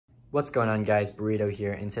What's going on, guys? Burrito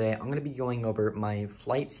here, and today I'm going to be going over my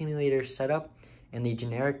flight simulator setup and the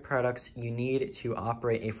generic products you need to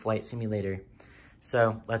operate a flight simulator.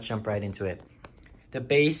 So let's jump right into it. The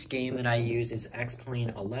base game that I use is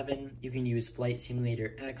X-Plane 11. You can use Flight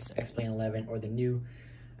Simulator X, X-Plane 11, or the new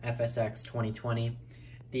FSX 2020.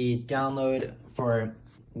 The download for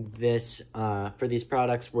these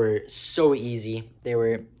products were so easy. They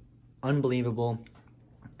were unbelievable.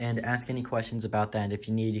 And ask any questions about that. If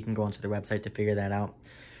you need, you can go onto their website to figure that out.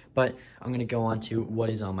 But I'm going to go on to what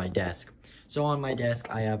is on my desk. So on my desk,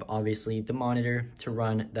 I have obviously the monitor to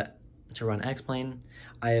run X-Plane.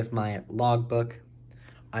 I have my logbook.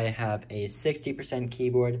 I have a 60%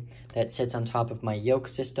 keyboard that sits on top of my yoke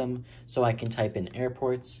system so I can type in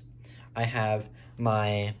airports. I have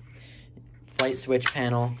my flight switch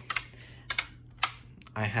panel.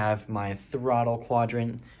 I have my throttle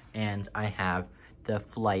quadrant, and I have the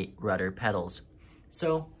flight rudder pedals.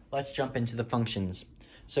 So let's jump into the functions.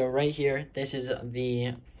 So right here, this is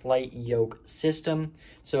the flight yoke system.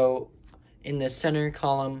 So in the center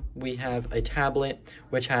column, we have a tablet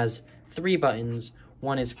which has 3 buttons.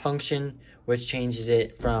 One is function, which changes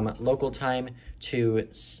it from local time to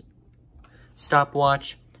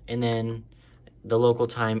stopwatch, and then the local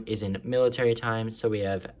time is in military time, so we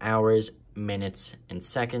have hours, minutes, and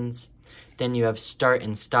seconds. Then you have start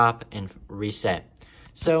and stop and reset.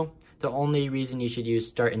 So the only reason you should use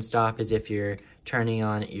start and stop is if you're turning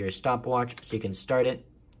on your stopwatch, so you can start it,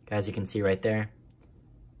 as you can see right there,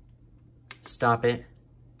 stop it,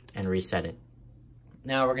 and reset it.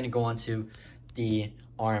 Now we're going to go on to the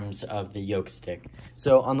arms of the yoke stick.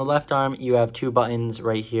 So on the left arm, you have 2 buttons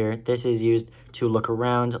right here. This is used to look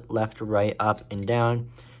around, left, right, up, and down.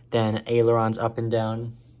 Then ailerons up and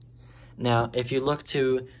down. Now, if you look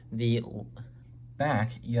to the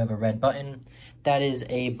back, you have a red button. That is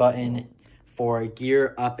a button for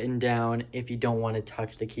gear up and down if you don't want to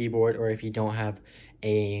touch the keyboard or if you don't have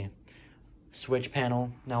a switch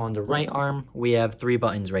panel. Now on the right arm, we have 3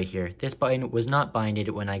 buttons right here. This button was not binded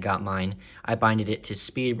when I got mine. I binded it to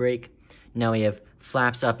speed brake. Now we have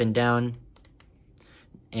flaps up and down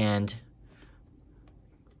and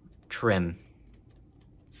trim.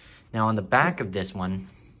 Now on the back of this one,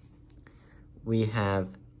 we have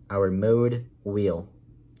our mode wheel.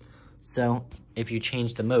 So if you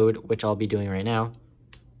change the mode, which I'll be doing right now,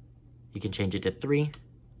 you can change it to 3,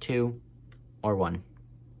 2, or 1.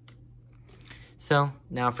 So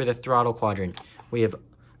now for the throttle quadrant, we have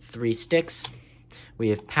 3 sticks. We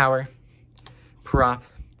have power, prop,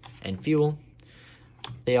 and fuel.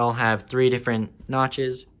 They all have 3 different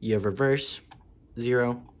notches. You have reverse,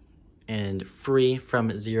 0, and free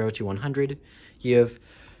from 0 to 100. You have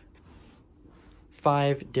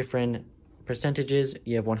 5 different percentages.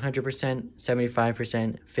 You have 100%,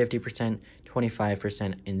 75%, 50%,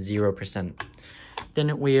 25%, and 0%.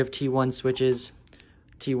 Then we have T1 switches,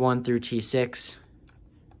 T1 through T6,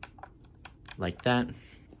 like that,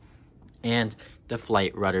 and the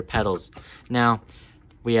flight rudder pedals. Now,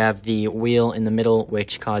 we have the wheel in the middle,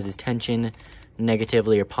 which causes tension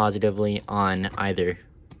negatively or positively on either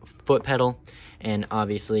foot pedal, and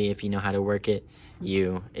obviously, if you know how to work it,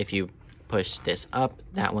 if you push this up,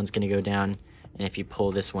 that one's going to go down, and if you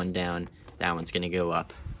pull this one down, that one's going to go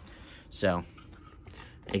up. So,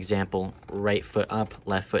 example, right foot up,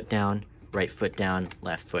 left foot down, right foot down,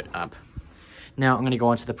 left foot up. Now I'm going to go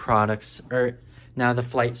on to the products, now the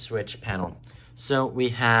flight switch panel. So we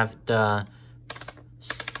have the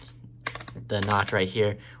notch right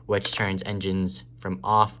here, which turns engines from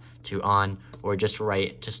off to on, or just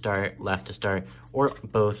right to start, left to start, or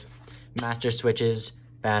both. Master switches,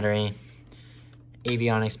 battery,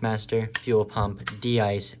 avionics master, fuel pump,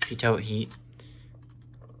 de-ice, pitot heat,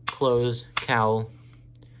 close, cowl,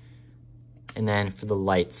 and then for the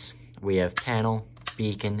lights, we have panel,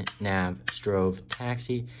 beacon, nav, strove,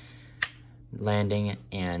 taxi, landing,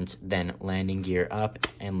 and then landing gear up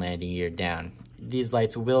and landing gear down. These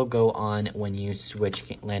lights will go on when you switch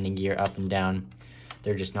landing gear up and down.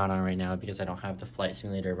 They're just not on right now because I don't have the flight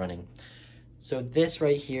simulator running. So this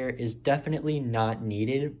right here is definitely not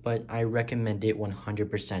needed, but I recommend it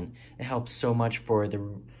 100%. It helps so much for the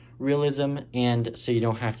realism and so you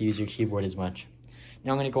don't have to use your keyboard as much.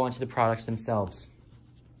 Now I'm going to go on to the products themselves.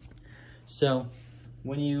 So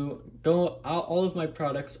when you go, all of my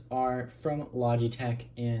products are from Logitech,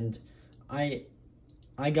 and I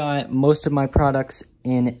got most of my products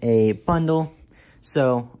in a bundle.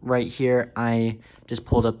 So right here, I just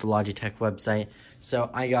pulled up the Logitech website.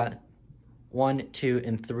 So I got 1, 2,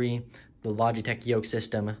 and 3, the Logitech yoke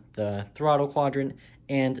system, the throttle quadrant,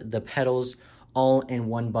 and the pedals all in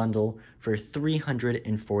one bundle for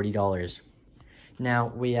 $340.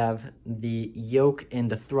 Now we have the yoke and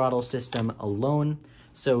the throttle system alone.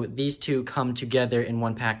 So these two come together in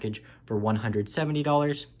one package for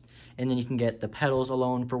 $170. And then you can get the pedals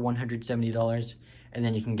alone for $170. And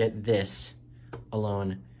then you can get this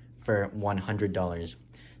alone for $100.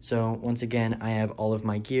 So once again, I have all of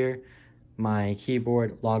my gear, my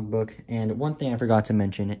keyboard, logbook, and one thing I forgot to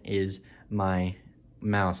mention is my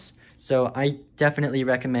mouse. So I definitely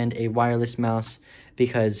recommend a wireless mouse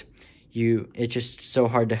because it's just so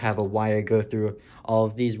hard to have a wire go through all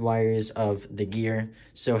of these wires of the gear.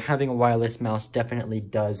 So having a wireless mouse definitely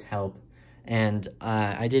does help. And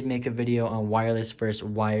I did make a video on wireless versus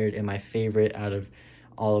wired and my favorite out of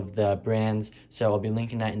all of the brands, so I'll be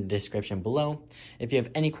linking that in the description below. If you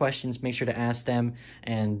have any questions, make sure to ask them,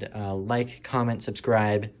 and like, comment,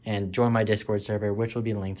 subscribe, and join my Discord server, which will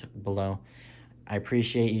be linked below. I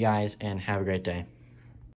appreciate you guys, and have a great day.